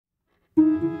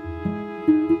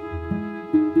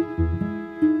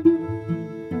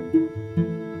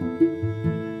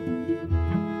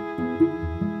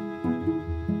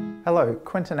Hello,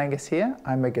 Quentin Angus here.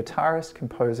 I'm a guitarist,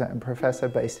 composer and professor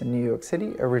based in New York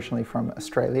City, originally from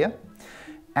Australia.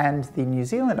 And the New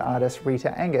Zealand artist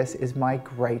Rita Angus is my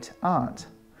great aunt.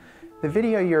 The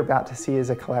video you're about to see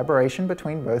is a collaboration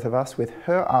between both of us with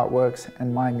her artworks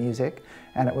and my music,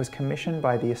 and it was commissioned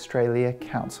by the Australia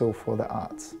Council for the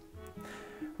Arts.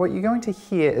 What you're going to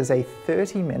hear is a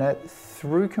 30-minute,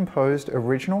 through-composed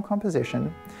original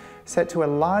composition set to a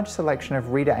large selection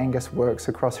of Rita Angus works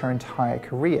across her entire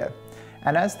career.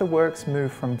 And as the works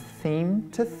move from theme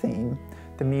to theme,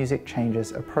 the music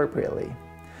changes appropriately.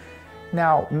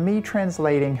 Now, me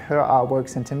translating her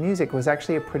artworks into music was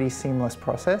actually a pretty seamless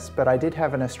process, but I did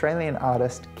have an Australian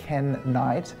artist, Ken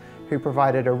Knight, who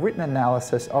provided a written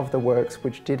analysis of the works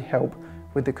which did help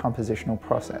with the compositional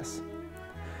process.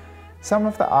 Some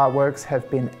of the artworks have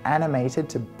been animated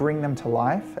to bring them to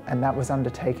life, and that was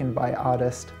undertaken by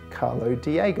artist Carlo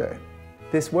Diego.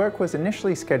 This work was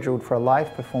initially scheduled for a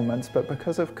live performance, but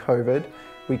because of COVID,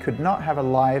 we could not have a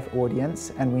live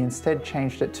audience, and we instead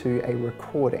changed it to a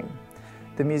recording.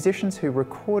 The musicians who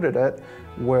recorded it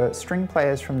were string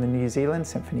players from the New Zealand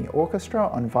Symphony Orchestra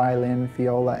on violin,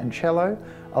 viola and cello,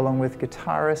 along with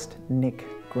guitarist Nick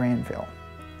Granville.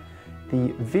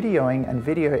 The videoing and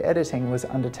video editing was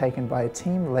undertaken by a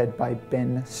team led by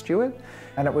Ben Stewart,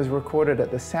 and it was recorded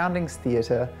at the Soundings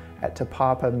Theatre at Te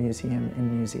Papa Museum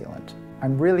in New Zealand.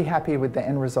 I'm really happy with the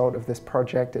end result of this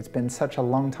project. It's been such a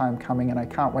long time coming and I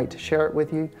can't wait to share it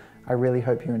with you. I really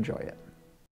hope you enjoy it.